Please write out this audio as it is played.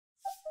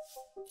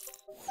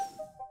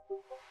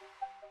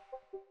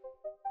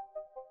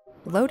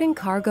Loading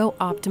cargo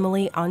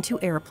optimally onto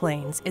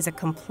airplanes is a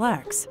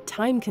complex,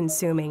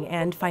 time-consuming,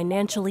 and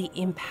financially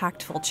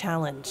impactful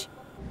challenge.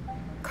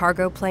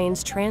 Cargo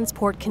planes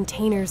transport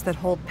containers that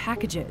hold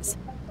packages.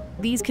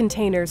 These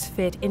containers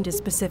fit into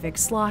specific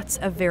slots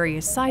of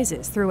various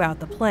sizes throughout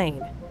the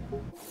plane.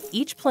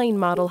 Each plane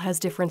model has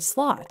different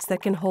slots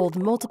that can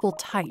hold multiple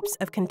types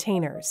of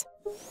containers.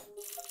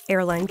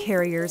 Airline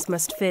carriers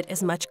must fit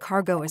as much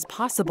cargo as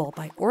possible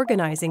by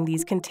organizing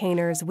these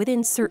containers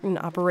within certain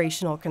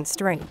operational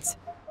constraints.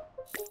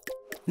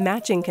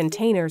 Matching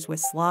containers with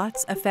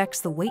slots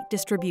affects the weight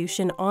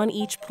distribution on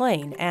each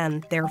plane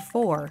and,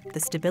 therefore, the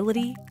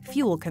stability,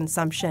 fuel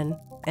consumption,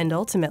 and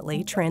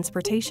ultimately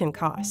transportation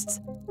costs.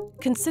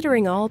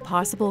 Considering all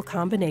possible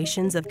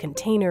combinations of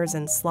containers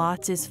and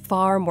slots is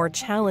far more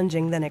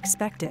challenging than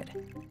expected.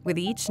 With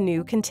each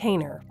new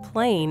container,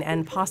 plane,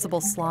 and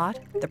possible slot,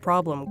 the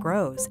problem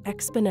grows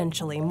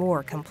exponentially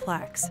more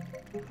complex.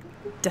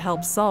 To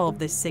help solve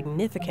this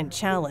significant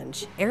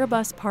challenge,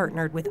 Airbus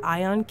partnered with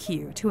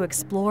IonQ to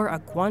explore a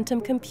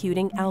quantum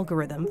computing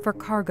algorithm for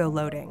cargo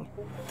loading.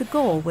 The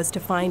goal was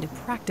to find a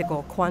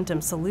practical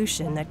quantum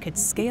solution that could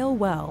scale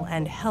well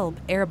and help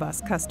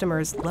Airbus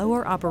customers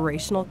lower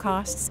operational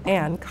costs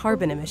and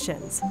carbon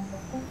emissions.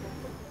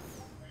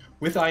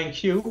 With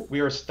IonQ, we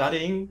are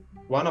studying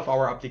one of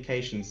our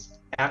applications,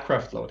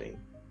 aircraft loading.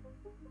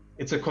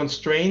 It's a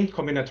constrained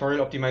combinatorial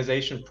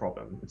optimization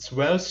problem. It's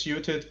well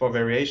suited for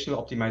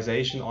variational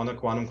optimization on a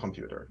quantum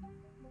computer.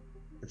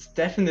 It's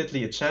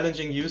definitely a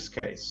challenging use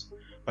case,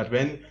 but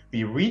when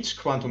we reach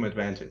quantum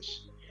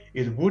advantage,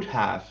 it would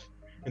have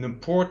an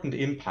important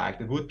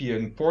impact. It would be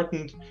an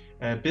important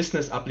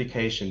business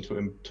application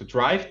to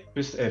drive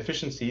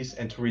efficiencies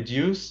and to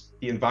reduce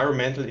the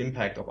environmental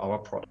impact of our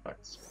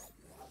products.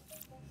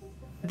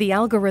 The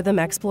algorithm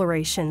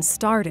exploration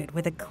started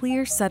with a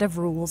clear set of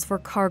rules for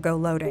cargo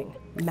loading: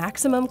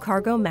 maximum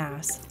cargo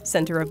mass,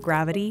 center of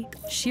gravity,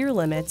 shear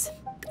limits,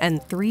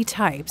 and 3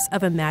 types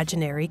of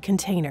imaginary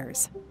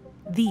containers.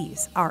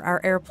 These are our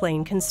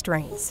airplane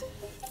constraints.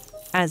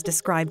 As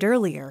described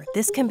earlier,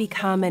 this can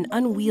become an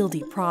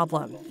unwieldy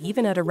problem,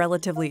 even at a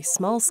relatively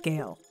small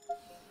scale.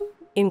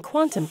 In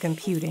quantum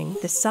computing,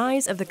 the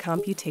size of the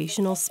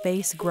computational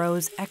space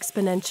grows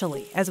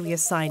exponentially as we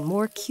assign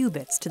more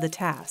qubits to the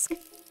task.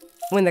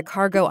 When the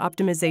cargo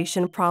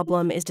optimization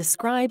problem is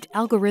described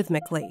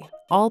algorithmically,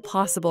 all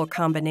possible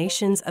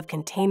combinations of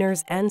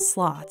containers and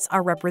slots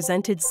are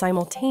represented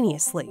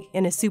simultaneously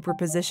in a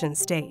superposition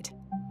state.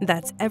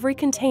 That's every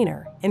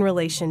container in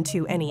relation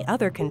to any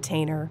other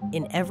container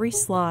in every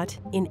slot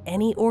in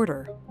any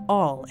order,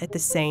 all at the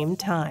same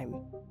time.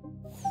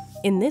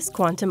 In this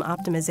quantum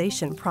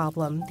optimization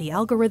problem, the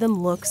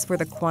algorithm looks for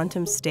the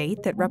quantum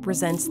state that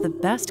represents the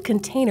best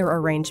container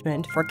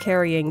arrangement for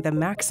carrying the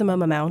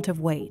maximum amount of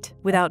weight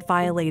without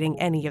violating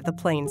any of the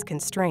plane's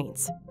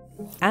constraints.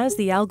 As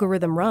the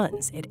algorithm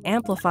runs, it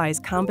amplifies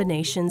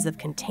combinations of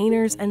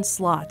containers and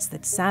slots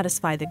that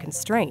satisfy the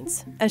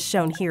constraints, as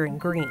shown here in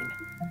green.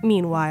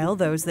 Meanwhile,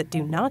 those that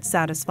do not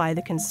satisfy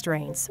the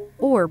constraints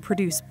or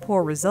produce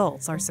poor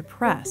results are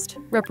suppressed,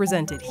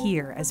 represented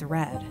here as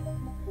red.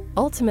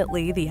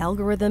 Ultimately, the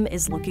algorithm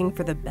is looking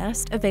for the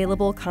best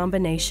available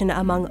combination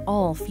among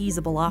all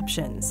feasible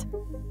options.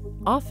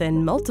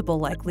 Often, multiple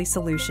likely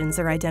solutions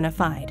are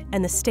identified,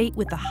 and the state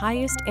with the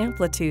highest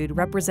amplitude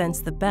represents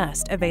the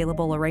best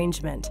available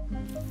arrangement.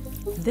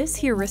 This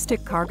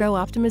heuristic cargo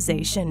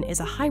optimization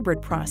is a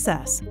hybrid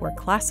process where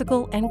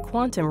classical and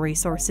quantum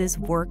resources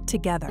work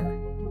together.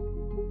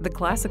 The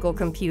classical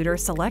computer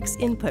selects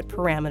input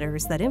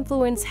parameters that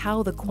influence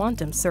how the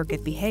quantum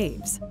circuit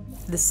behaves.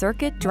 The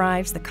circuit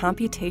drives the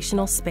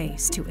computational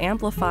space to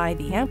amplify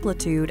the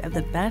amplitude of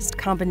the best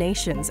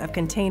combinations of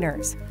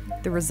containers.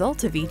 The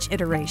result of each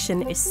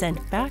iteration is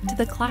sent back to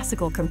the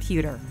classical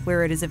computer,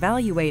 where it is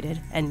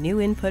evaluated and new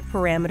input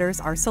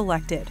parameters are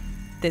selected.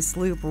 This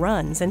loop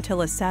runs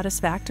until a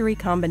satisfactory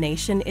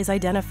combination is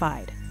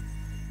identified.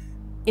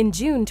 In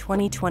June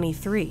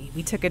 2023,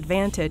 we took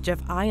advantage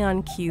of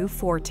IonQ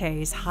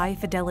Forte's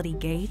high-fidelity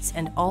gates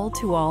and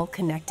all-to-all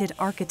connected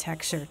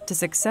architecture to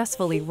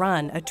successfully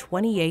run a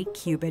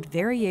 28-qubit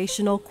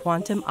variational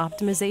quantum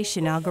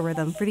optimization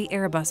algorithm for the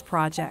Airbus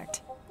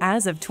project.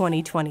 As of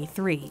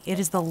 2023, it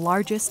is the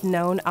largest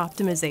known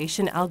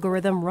optimization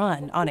algorithm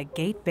run on a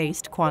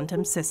gate-based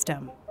quantum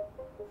system.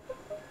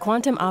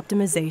 Quantum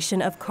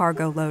optimization of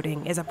cargo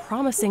loading is a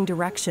promising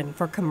direction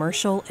for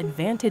commercial,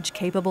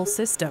 advantage-capable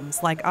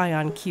systems like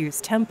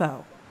IonQ's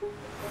Tempo.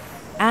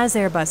 As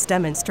Airbus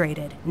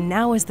demonstrated,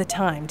 now is the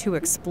time to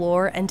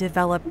explore and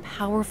develop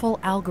powerful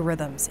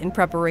algorithms in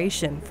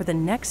preparation for the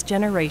next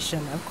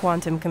generation of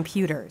quantum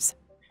computers.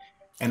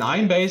 And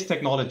ion-based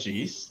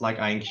technologies like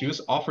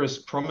IonQ's offers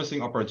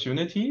promising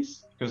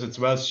opportunities because it's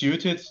well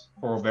suited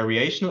for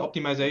variational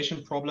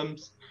optimization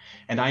problems.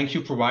 And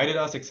IonQ provided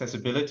us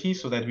accessibility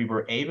so that we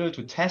were able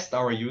to test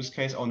our use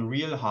case on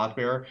real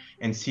hardware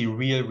and see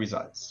real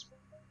results.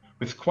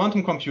 With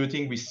quantum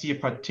computing, we see a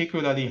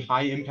particularly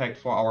high impact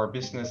for our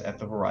business at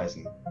the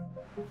horizon.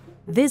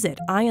 Visit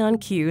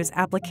IonQ's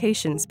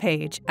applications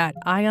page at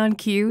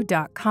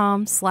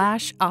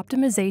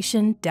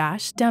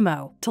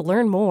ionq.com/optimization-demo to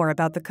learn more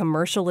about the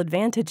commercial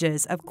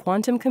advantages of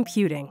quantum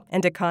computing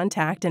and to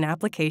contact an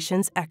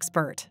applications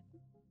expert.